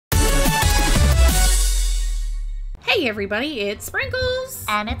Hey everybody, it's Sprinkles!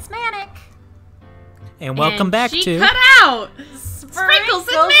 And it's Manic. And welcome back she to... cut out! Sprinkles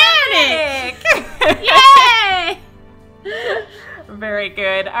and Manic! Yay! Very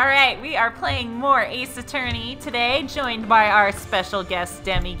good. Alright, we are playing more Ace Attorney today, joined by our special guest,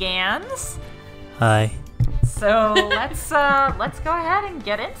 Demiganz. Hi. So let's go ahead and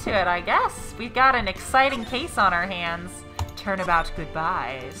get into it, I guess. We've got an exciting case on our hands. Turnabout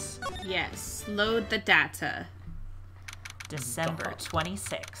goodbyes. Yes, load the data. December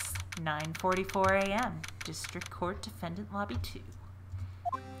 26th, 9:44 a.m. District Court Defendant Lobby 2.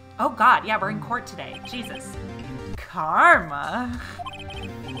 Oh god, yeah, we're in court today. Jesus. Karma.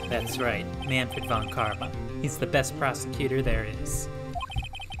 That's right, Manfred von Karma. He's the best prosecutor there is.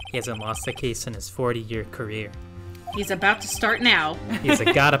 He hasn't lost a case in his 40-year career. He's about to start now. He's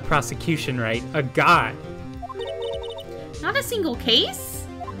a god of prosecution, right? A god! Not a single case?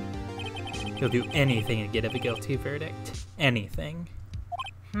 He'll do anything to get a guilty verdict. Anything.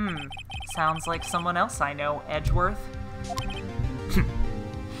 Sounds like someone else I know, Edgeworth.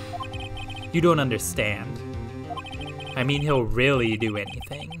 You don't understand. I mean, he'll really do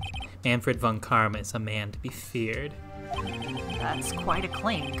anything. Manfred von Karma is a man to be feared. That's quite a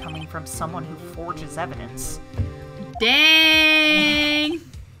claim coming from someone who forges evidence. Dang!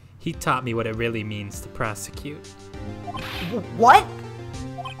 He taught me what it really means to prosecute. What?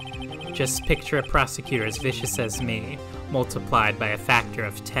 Just picture a prosecutor as vicious as me, multiplied by a factor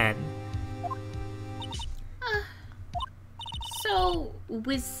of 10. So,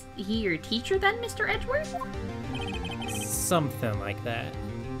 was he your teacher then, Mr. Edgeworth? Something like that.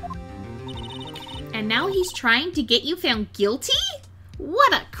 And now he's trying to get you found guilty?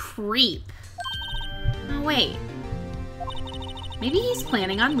 What a creep. Oh, wait. Maybe he's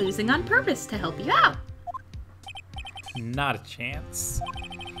planning on losing on purpose to help you out. Not a chance.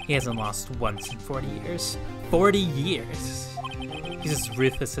 He hasn't lost once in 40 years. 40 years! He's as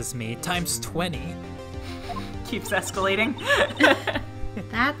ruthless as me, times 20. Keeps escalating.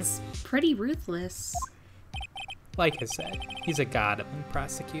 That's pretty ruthless. Like I said, he's a god among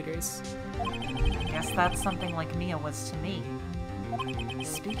prosecutors. I guess that's something like Mia was to me.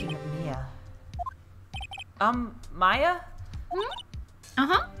 Speaking of Mia. Maya?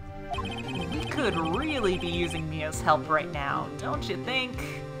 Uh-huh. We could really be using Mia's help right now, don't you think?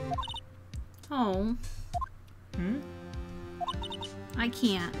 Oh. I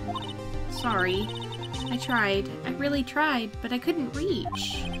can't. Sorry. I tried. I really tried, but I couldn't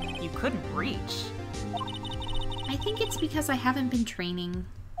reach. You couldn't reach. I think it's because I haven't been training.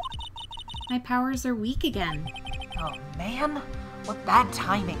 My powers are weak again. Oh man, what bad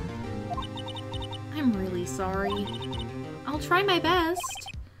timing. I'm really sorry. I'll try my best.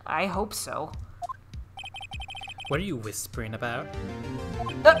 I hope so. What are you whispering about?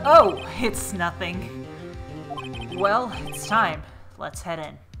 Oh, it's nothing. Well, it's time. Let's head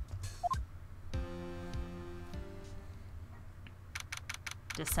in.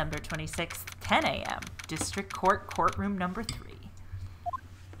 December 26th, 10 a.m. District Court, courtroom number 3.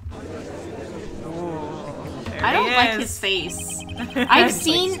 I don't like his face. I've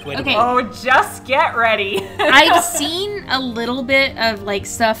seen... Okay. Oh, just get ready. I've seen a little bit of, like,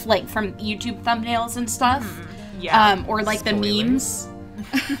 stuff, like, from YouTube thumbnails and stuff. Yeah. Or, like, Spoiler. the memes.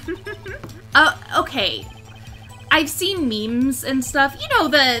 Okay. I've seen memes and stuff. You know,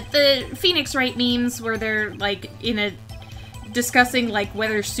 the Phoenix Wright memes where they're, like, discussing, like,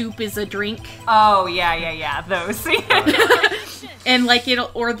 whether soup is a drink. Oh, yeah, those. And, like,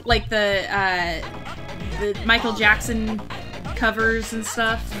 or, like, the Michael Jackson covers and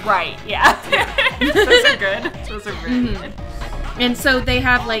stuff. Right, yeah. Those are good. Those are really good. And so they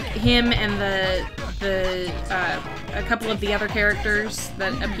have, like, him and a couple of the other characters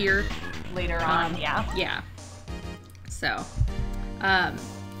that appear Later on, yeah. Yeah. So,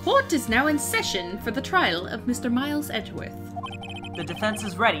 court is now in session for the trial of Mr. Miles Edgeworth. The defense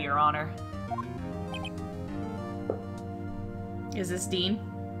is ready, Your Honor. Is this Dean?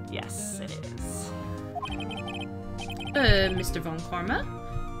 Yes, it is. Mr. Von Karma?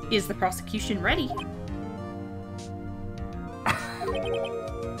 Is the prosecution ready?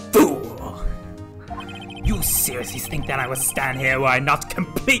 Fool! You seriously think that I would stand here were I not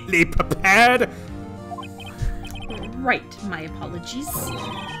completely prepared? Right, my apologies.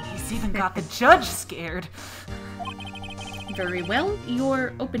 He's even got the judge scared. Very well,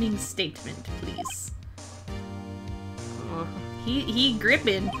 your opening statement, please. He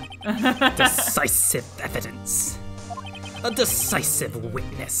gripping. Decisive evidence. A decisive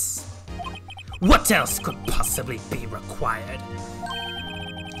witness. What else could possibly be required?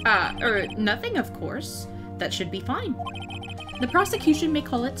 Nothing, of course. That should be fine. The prosecution may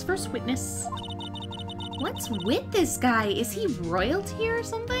call its first witness. What's with this guy? Is he royalty or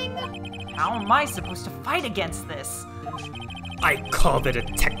something? How am I supposed to fight against this? I call the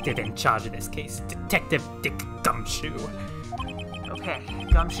detective in charge of this case, Detective Dick Gumshoe. Okay,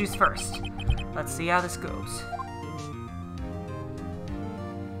 Gumshoes first. Let's see how this goes.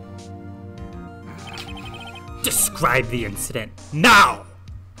 Describe the incident now!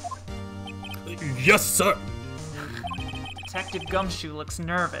 Yes, sir. Detective Gumshoe looks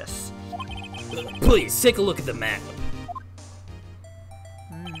nervous. Please, take a look at the map.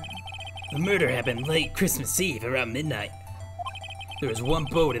 The murder happened late Christmas Eve, around midnight. There was one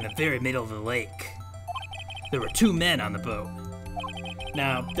boat in the very middle of the lake. There were 2 men on the boat.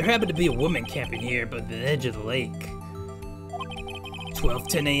 Now, there happened to be a woman camping here by the edge of the lake.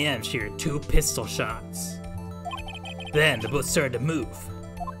 12:10 a.m., she heard 2 pistol shots. Then the boat started to move.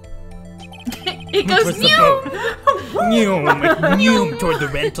 It goes Where's the boat? Noom, toward the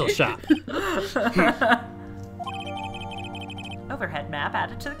rental shop. Overhead map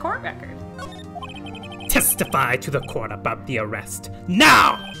added to the court record. Testify to the court about the arrest.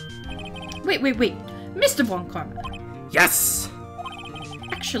 Now! Wait. Mr. Von Karma. Yes!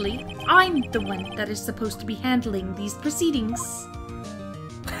 Actually, I'm the one that is supposed to be handling these proceedings.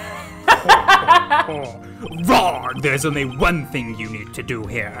 Wrong! There's only one thing you need to do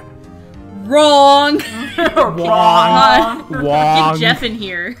here. Wrong! Wrong! Get Jeff in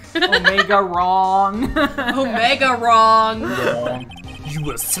here. Omega wrong. Omega wrong. Wrong. You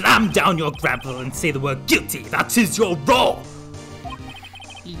will slam down your gravel and say the word guilty. That is your role.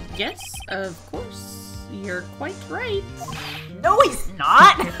 Yes, of course. You're quite right. No, he's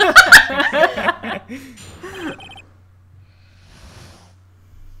not!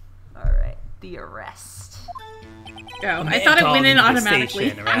 Alright, the arrest. Oh, I thought it went in called into the automatically.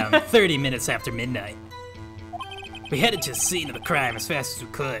 station around 30 minutes after midnight. We headed to the scene of the crime as fast as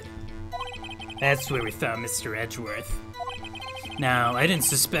we could. That's where we found Mr. Edgeworth. Now, I didn't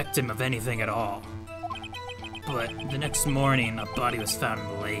suspect him of anything at all. But the next morning, a body was found in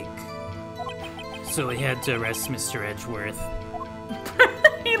the lake. So we had to arrest Mr. Edgeworth.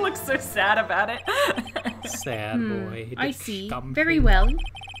 He looks so sad about it. Sad boy. I see. Very well.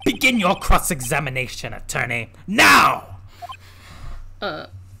 Begin your cross-examination, attorney. Now!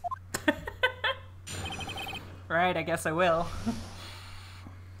 Right, I guess I will.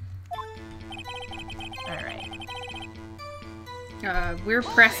 Alright. We're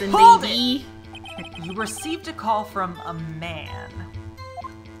pressing, Hold baby. You received a call from a man.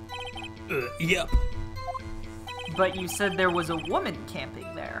 Yep. But you said there was a woman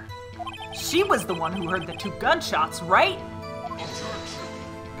camping there. She was the one who heard the 2 gunshots, right?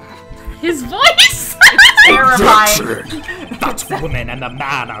 His voice! Terrifying. That woman and the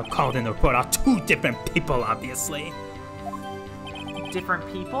man are called in the report are 2 different people, obviously. Different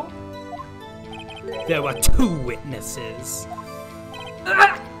people? There were 2 witnesses.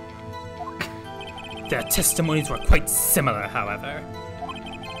 Their testimonies were quite similar, however.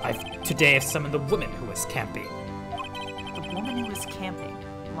 Today I've summoned the woman who was camping. The woman who was camping.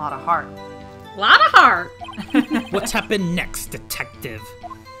 A lot of heart. Lot of heart. What happened next, detective?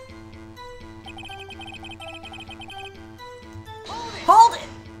 Hold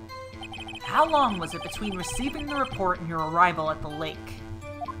it! How long was it between receiving the report and your arrival at the lake?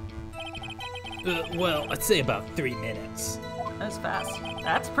 Well, I'd say about 3 minutes. That's fast.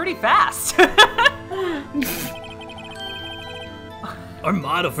 That's pretty fast. Our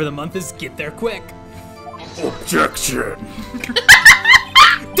motto for the month is get there quick. Objection!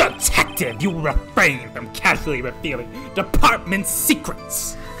 Detective, you will refrain from casually revealing department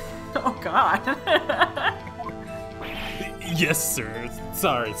secrets. Oh, God. Yes, sir.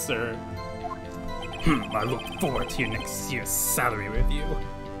 Sorry, sir. I look forward to your next year's salary review.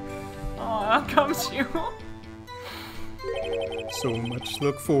 Aw, comes you. So much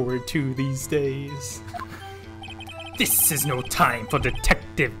look forward to these days. This is no time for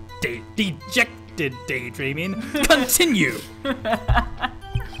dejected daydreaming. Continue!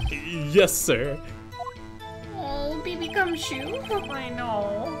 Yes, sir. Oh, baby gumshoe. I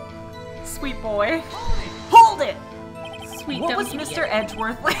know. Sweet boy. Hold it! Sweet What was dumb Mr. idiot.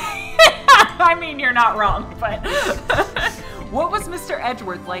 Edgeworth like? I mean, you're not wrong, but... What was Mr.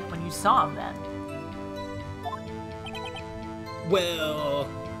 Edgeworth like when you saw him then? Well,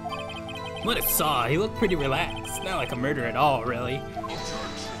 what I saw, he looked pretty relaxed. Not like a murder at all, really.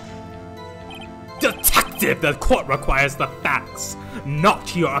 Detective, the court requires the facts,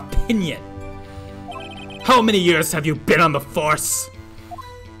 not your opinion. How many years have you been on the force?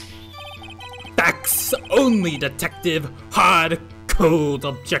 Facts only, detective. Hard, cold,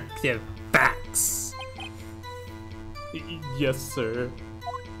 objective facts. Yes, sir.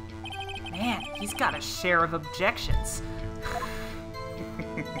 Man, He's got a share of objections.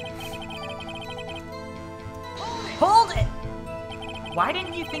 Hold it! Why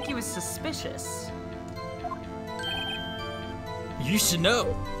didn't you think he was suspicious? You should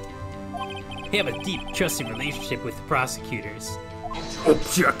know. We have a deep, trusting relationship with the prosecutors.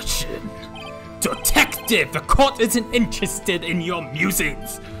 Objection! Detective, the court isn't interested in your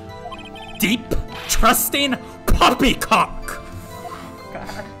musings. Deep, trusting poppycock!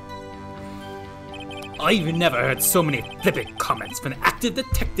 God. I've never heard so many flippant comments from an active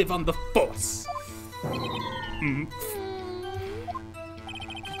detective on the force.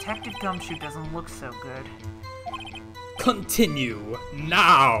 Detective Gumshoe doesn't look so good. Continue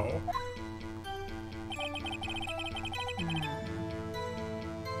now.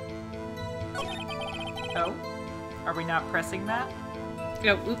 Oh? Are we not pressing that?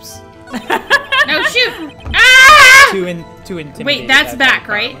 Oh, oops. No, shoot! Ah! To intimidate. Wait, that's that back,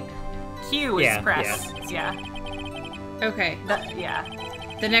 problem. right? Q is Yeah, press. Yeah. Okay. Yeah.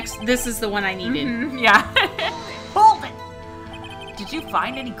 This is the one I needed. Yeah. Hold it! Did you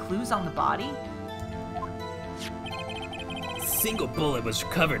find any clues on the body? Single bullet was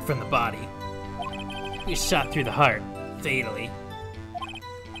recovered from the body. He was shot through the heart, fatally.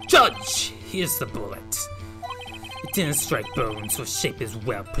 Judge, here's the bullet. It didn't strike bone, so shape is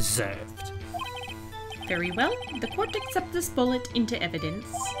well preserved. Very well. The court accepts this bullet into evidence.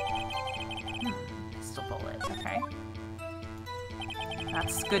 Pistol bullet, okay.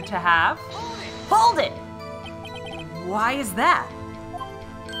 That's good to have. Hold it! Why is that?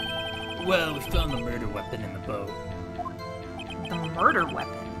 Well, we found the murder weapon in the boat. The murder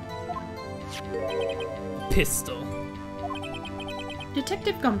weapon. A pistol.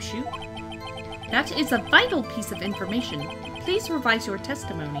 Detective Gumshoe, that is a vital piece of information. Please revise your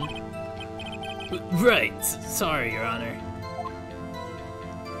testimony. Right. Sorry, Your Honor.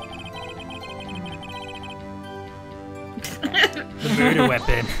 The murder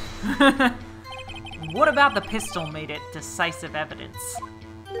weapon. What about the pistol made it decisive evidence?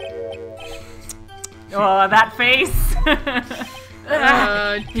 Oh, that face!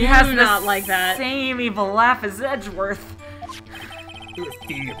 He has not the like that. same evil laugh as Edgeworth. There were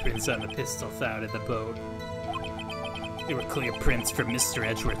fingerprints on the pistol found in the boat. There were clear prints from Mr.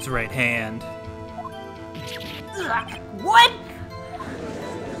 Edgeworth's right hand. Ugh, what?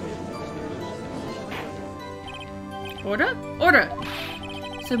 Order? Order!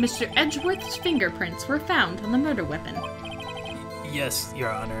 So Mr. Edgeworth's fingerprints were found on the murder weapon. Yes, Your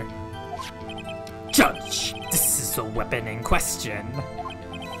Honor. Judge, this is the weapon in question.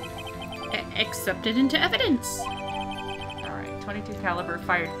 Accepted into evidence. Alright, 22 caliber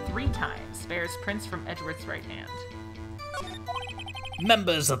fired 3 times. Bears prints from Edgeworth's right hand.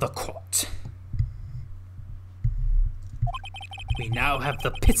 Members of the court. We now have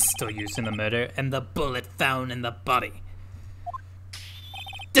the pistol used in the murder and the bullet found in the body.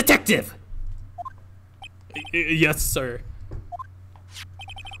 Detective! Yes, sir.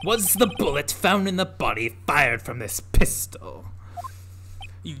 Was the bullet found in the body fired from this pistol?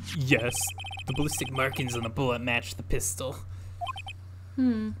 Yes. The ballistic markings on the bullet match the pistol.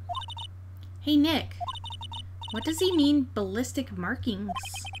 Hey, Nick. What does he mean, ballistic markings?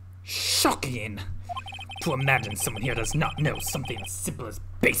 Shocking! To imagine someone here does not know something as simple as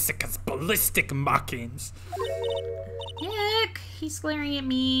basic as ballistic markings. Nick, he's glaring at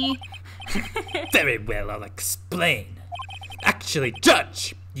me. Very well, I'll explain. Actually,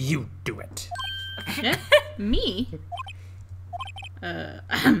 Judge, you do it. Me?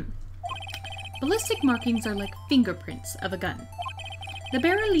 Ballistic markings are like fingerprints of a gun. The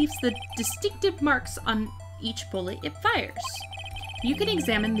bearer leaves the distinctive marks on each bullet it fires. You can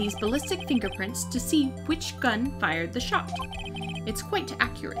examine these ballistic fingerprints to see which gun fired the shot. It's quite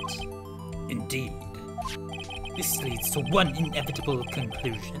accurate. Indeed. This leads to one inevitable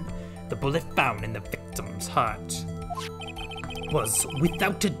conclusion. The bullet found in the victim's heart was,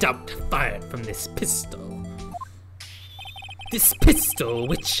 without a doubt, fired from this pistol. This pistol,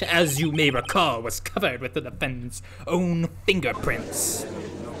 which, as you may recall, was covered with the defendant's own fingerprints.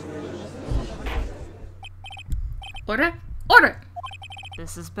 Order! Order!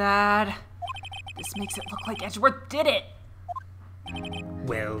 This is bad. This makes it look like Edgeworth did it.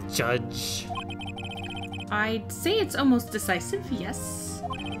 Well, Judge... I'd say it's almost decisive, yes.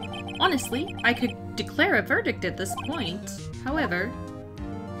 Honestly, I could declare a verdict at this point. However...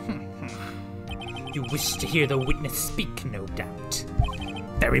 You wish to hear the witness speak, no doubt.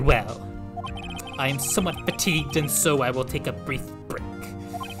 Very well. I am somewhat fatigued, and so I will take a brief break.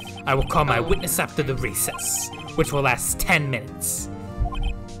 I will call my witness after the recess, which will last 10 minutes.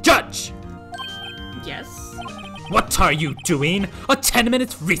 Judge! Yes? What are you doing? A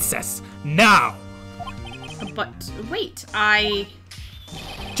 10-minute recess, now! But wait,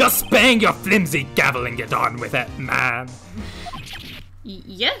 Just bang your flimsy gavel and get on with it, man.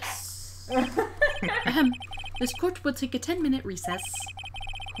 Yes. This court will take a 10-minute recess.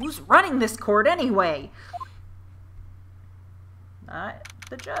 Who's running this court anyway? Not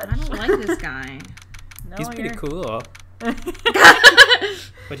the judge. I don't like this guy. No, He's pretty cool.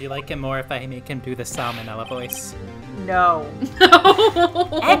 Would you like him more if I make him do the salmonella voice? No.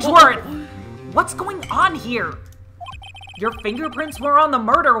 Edgeworth! What's going on here? Your fingerprints were on the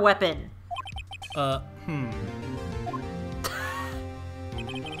murder weapon. And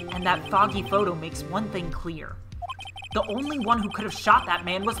that foggy photo makes one thing clear. The only one who could have shot that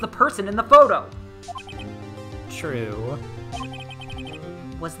man was the person in the photo. True.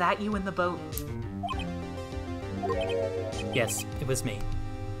 Was that you in the boat? Yes, it was me.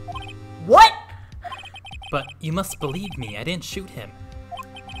 What? But you must believe me, I didn't shoot him.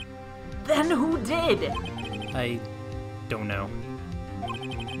 Then who did? I don't know.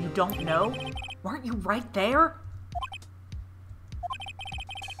 You don't know? Weren't you right there?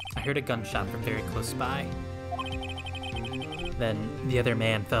 I heard a gunshot from very close by. Then the other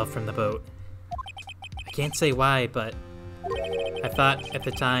man fell from the boat. I can't say why, but I thought at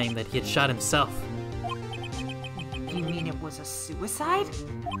the time that he had shot himself. You mean it was a suicide?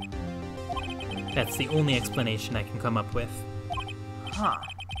 That's the only explanation I can come up with. Huh.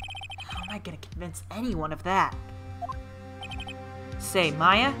 How am I gonna convince anyone of that? Say,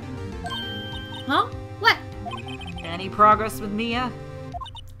 Maya? Huh? What? Any progress with Mia?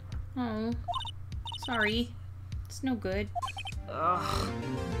 Oh, sorry. It's no good. Ugh.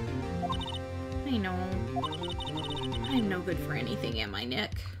 I know. I'm no good for anything, am I,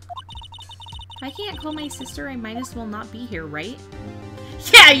 Nick? If I can't call my sister, I might as well not be here, right?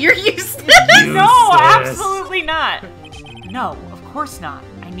 Yeah, you're useless! No, absolutely not! No, of course not.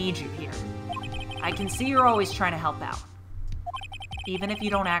 I need you here. I can see you're always trying to help out. Even if you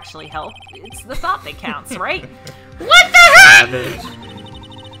don't actually help, it's the thought that counts, right? What the heck?!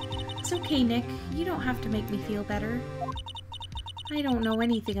 It's okay, Nick. You don't have to make me feel better. I don't know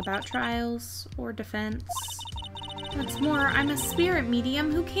anything about trials or defense. What's more, I'm a spirit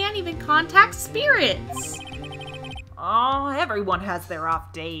medium who can't even contact spirits! Oh, everyone has their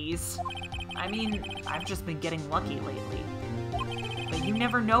off days. I mean, I've just been getting lucky lately. But you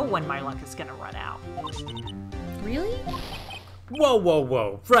never know when my luck is gonna run out. Really? Whoa, whoa,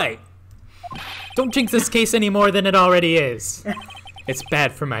 whoa, right. Don't jinx this case any more than it already is. It's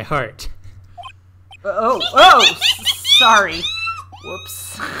bad for my heart. Sorry.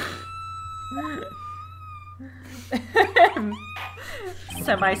 Whoops.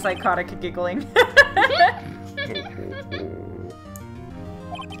 Semi-psychotic giggling.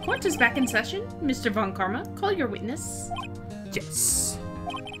 Court is back in session. Mr. Von Karma, call your witness. Yes.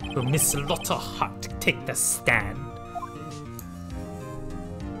 Will Miss Lotta Hart take the stand?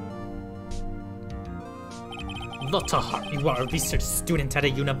 Lotta Hart, you are a research student at a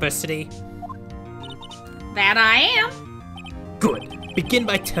university? That I am. Good. Begin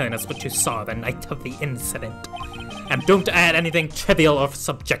by telling us what you saw the night of the incident. And don't add anything trivial or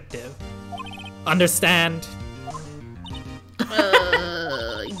subjective. Understand?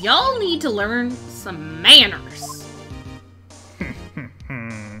 Y'all need to learn some manners.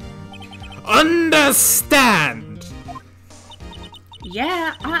 Understand!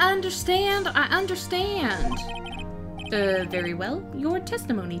 Yeah, I understand. Very well. Your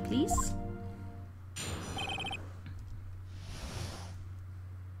testimony, please.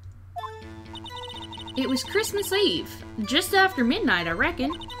 It was Christmas Eve, just after midnight, I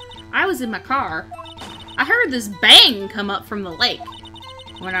reckon. I was in my car. I heard this bang come up from the lake.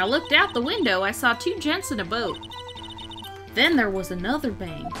 When I looked out the window, I saw two gents in a boat. Then there was another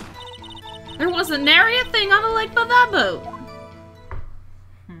bang. There wasn't nary a thing on the lake but that boat.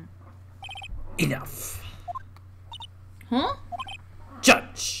 Enough. Huh?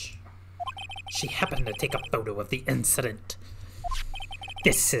 Judge! She happened to take a photo of the incident.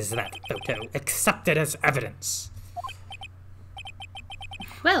 This is that photo, accepted as evidence.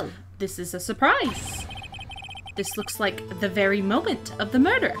 Well, this is a surprise. This looks like the very moment of the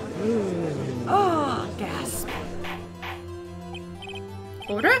murder. Oh, gasp.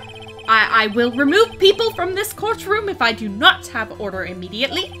 Order? I will remove people from this courtroom if I do not have order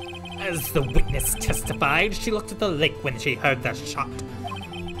immediately. As the witness testified, she looked at the lake when she heard the shot.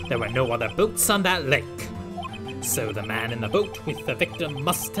 There were no other boats on that lake. So the man in the boat with the victim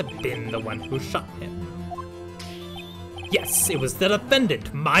must have been the one who shot him. Yes, it was the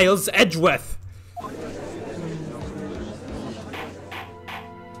defendant, Miles Edgeworth.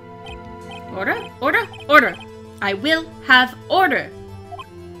 Order, order, order. I will have order.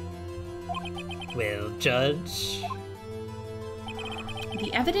 Well, Judge?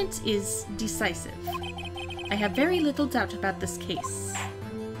 The evidence is decisive. I have very little doubt about this case.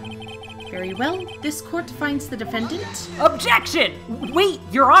 Very well, this court finds the defendant... Objection! Wait,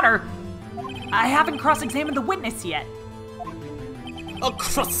 Your Honor! I haven't cross-examined the witness yet. A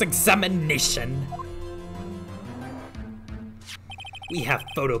cross-examination? We have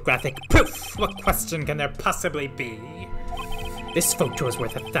photographic proof! What question can there possibly be? This photo is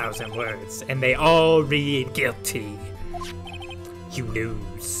worth 1,000 words, and they all read guilty. You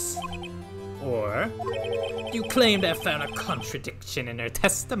lose. Or, you claim to have found a contradiction in her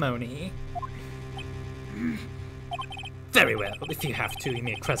testimony. Very well, if you have to, you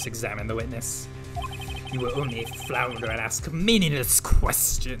may cross-examine the witness. You will only flounder and ask meaningless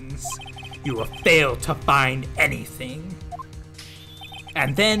questions. You will fail to find anything.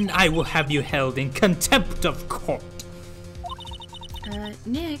 And then I will have you held in contempt of court.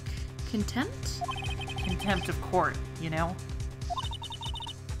 Nick, contempt? Contempt of court, you know?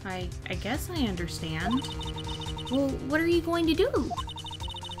 I guess I understand. Well, what are you going to do?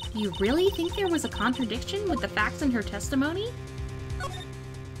 You really think there was a contradiction with the facts in her testimony?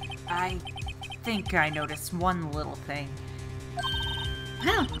 I think I noticed one little thing.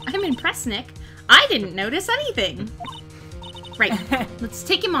 Wow, I'm impressed, Nick. I didn't notice anything. Right, let's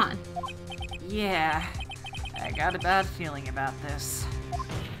take him on. Yeah, I got a bad feeling about this.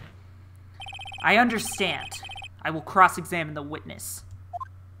 I understand. I will cross-examine the witness.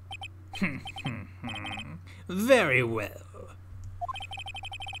 Very well.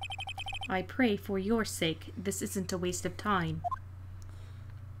 I pray for your sake this isn't a waste of time.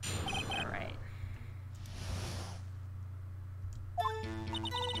 Alright.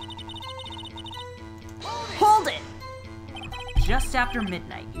 Hold it! Just after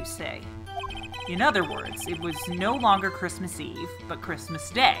midnight, you say. In other words, it was no longer Christmas Eve, but Christmas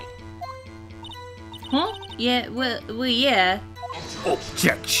Day. Huh? Yeah, well, yeah.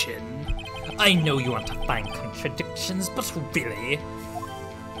 Objection! I know you want to find contradictions, but really...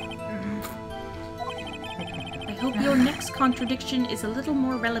 I hope your next contradiction is a little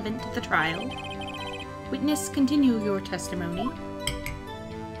more relevant to the trial. Witness, continue your testimony.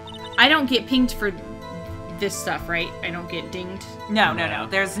 I don't get pinged for this stuff, right? I don't get dinged? No.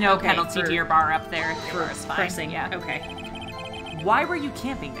 There's no penalty to your bar up there. For It's fine. pressing, Yeah. Okay. Why were you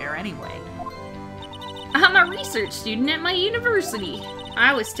camping there anyway? I'm a research student at my university.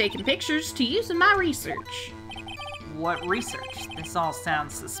 I was taking pictures to use in my research. What research? This all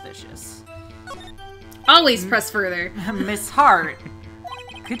sounds suspicious. Always press further. Miss Hart,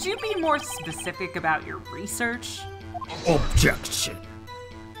 could you be more specific about your research? Objection!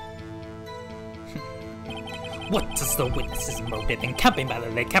 What does the witness's motive in camping by the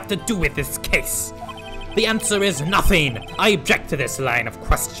lake have to do with this case? The answer is nothing! I object to this line of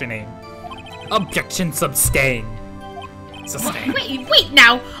questioning. Objection sustained. Sustained. Wait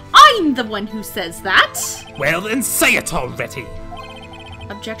now! I'm the one who says that! Well, then say it already!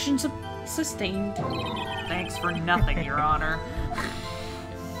 Objection sustained. Thanks for nothing, Your Honor.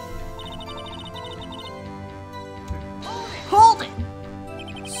 Hold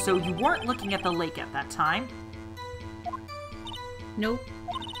it! So you weren't looking at the lake at that time? Nope.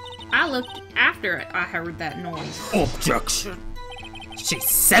 I looked after I heard that noise. Objection! She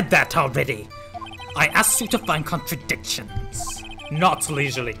said that already! I asked you to find contradictions, not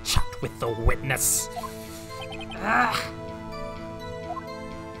leisurely chat with the witness.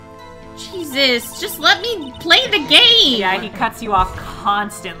 Jesus, just let me play the game! Yeah, he cuts you off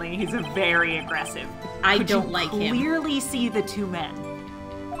constantly. He's very aggressive. I Could don't you like him. clearly see the two men?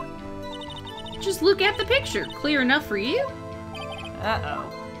 Just look at the picture. Clear enough for you? Uh-oh.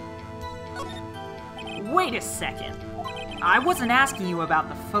 Wait a second. I wasn't asking you about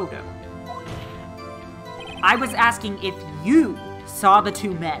the photo. I was asking if you saw the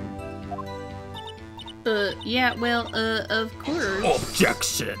two men. Yeah, well, of course.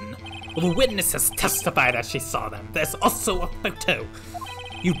 Objection! The witness has testified that she saw them. There's also a photo.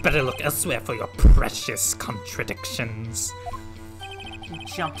 You better look elsewhere for your precious contradictions. He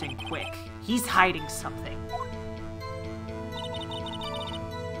jumped in quick. He's hiding something.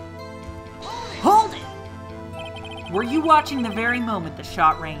 Hold it! Were you watching the very moment the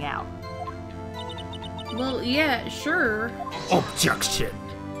shot rang out? Well, yeah, sure. Objection!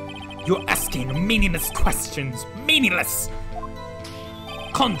 You're asking meaningless questions. Meaningless!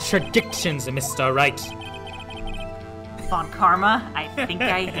 Contradictions, Mr. Wright. Von Karma, I think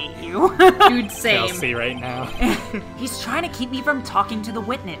I hate you. Dude, same. Chelsea right now. He's trying to keep me from talking to the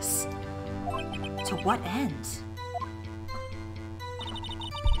witness. To what end?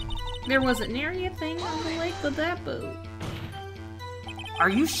 There wasn't nary a thing on the lake with that boat. Are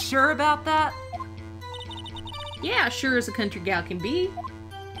you sure about that? Yeah, sure as a country gal can be.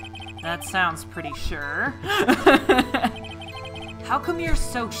 That sounds pretty sure. How come you're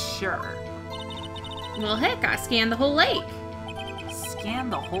so sure? Well, heck, I scanned the whole lake. Scan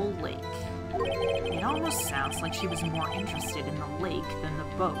the whole lake. It almost sounds like she was more interested in the lake than the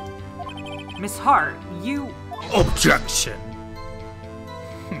boat. Miss Hart, you... Objection!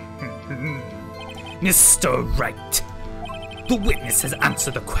 Mr. Wright, the witness has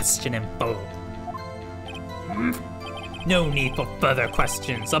answered the question in full. No need for further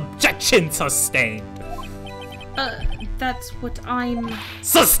questions. Objection sustained. That's what I'm...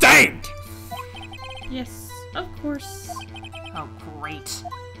 Sustained! Yes, of course. Oh, great.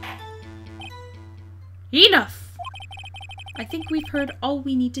 Enough! I think we've heard all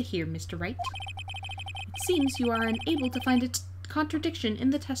we need to hear, Mr. Wright. It seems you are unable to find a contradiction in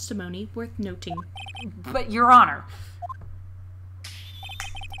the testimony worth noting. But, Your Honor...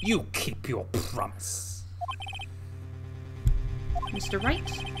 You keep your promise. Mr.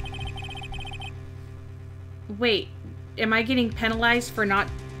 Wright? Wait, am I getting penalized for not...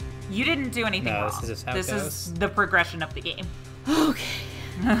 You didn't do anything No, wrong. this is how it This goes. is the progression of the game. Okay.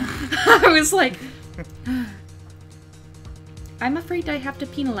 I was like... I'm afraid I have to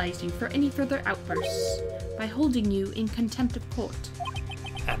penalize you for any further outbursts by holding you in contempt of court.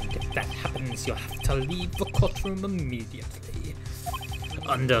 And if that happens, you'll have to leave the courtroom immediately.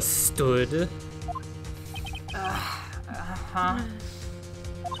 Understood?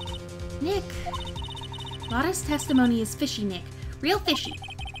 Nick. Lotta's testimony is fishy, Nick. Real fishy.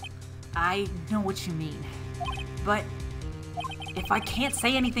 I know what you mean. But if I can't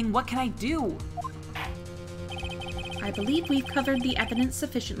say anything, what can I do? I believe we've covered the evidence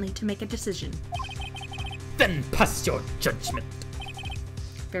sufficiently to make a decision. Then pass your judgment.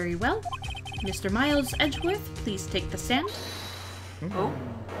 Very well. Mr. Miles Edgeworth, please take the stand. Oh?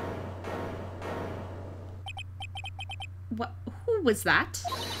 What? Who was that?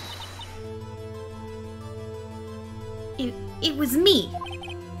 It was me.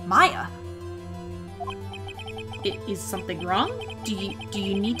 Maya? Is something wrong? Do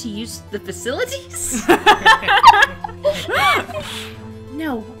you need to use the facilities?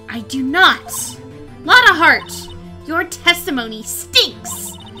 No, I do not. Lotta Hart, your testimony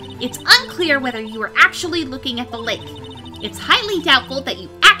stinks. It's unclear whether you were actually looking at the lake. It's highly doubtful that you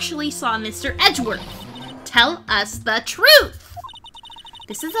actually saw Mr. Edgeworth. Tell us the truth.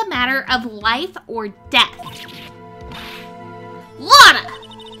 This is a matter of life or death. Lotta,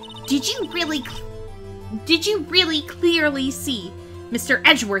 did you really clearly see Mr.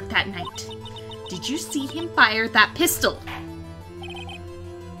 Edgeworth that night? Did you see him fire that pistol?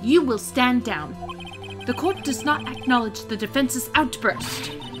 You will stand down. The court does not acknowledge the defense's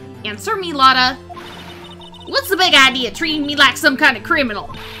outburst. Answer me, Lotta. What's the big idea treating me like some kind of criminal?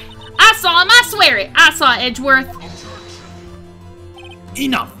 I saw him, I swear it. I saw Edgeworth.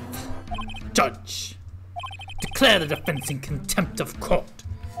 Enough! Judge, declare the defense in contempt of court.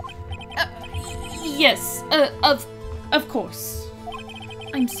 Yes, of course.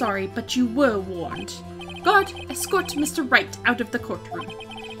 I'm sorry, but you were warned. Guard, escort Mr. Wright out of the courtroom.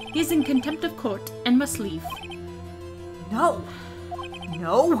 He is in contempt of court and must leave. No.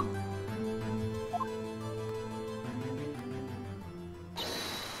 No.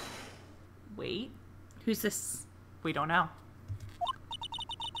 Wait. Who's this? We don't know.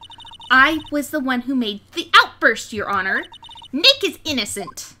 I was the one who made the outburst, Your Honor. Nick is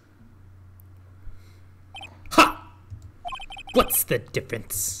innocent. Ha! What's the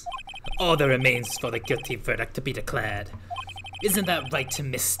difference? All that remains for the guilty verdict to be declared. Isn't that right to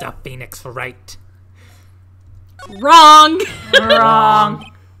Mr. Phoenix Wright? Wrong!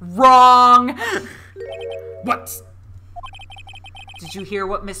 Wrong. Wrong. What? Did you hear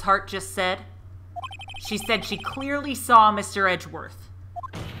what Miss Hart just said? She said she clearly saw Mr. Edgeworth.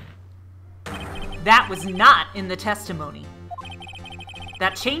 That was not in the testimony.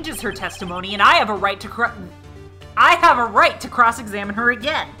 That changes her testimony, and I have a right to cross-examine her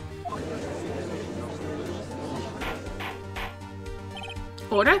again.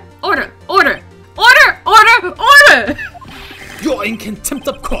 Order, order, order, order, order, order! You're in contempt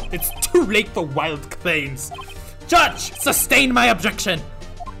of court. It's too late for wild claims. Judge, sustain my objection.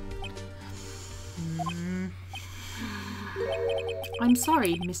 I'm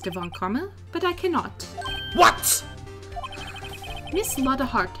sorry, Mr. Von Karma, but I cannot. What? Miss Lotta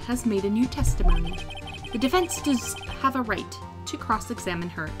Hart has made a new testimony. The defense does have a right to cross-examine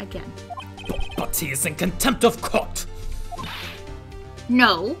her again. But he is in contempt of court.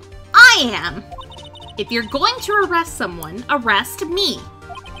 No, I am. If you're going to arrest someone, arrest me.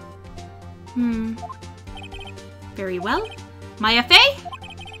 Very well. Maya Fey,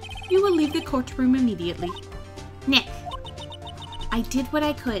 you will leave the courtroom immediately. Nick, I did what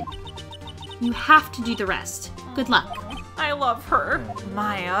I could. You have to do the rest. Good luck. I love her.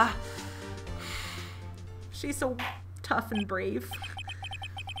 Maya. She's so tough and brave.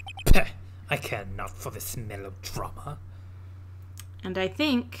 Peh, I care not for this melodrama. And I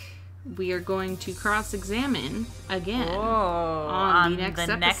think we are going to cross-examine again Whoa, on the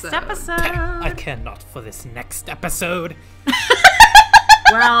next episode. Peh, I care not for this next episode.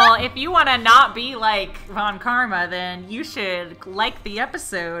 Well, if you want to not be like Von Karma, then you should like the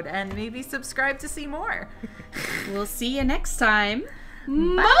episode and maybe subscribe to see more. We'll see you next time.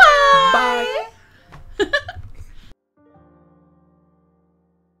 Bye. Bye.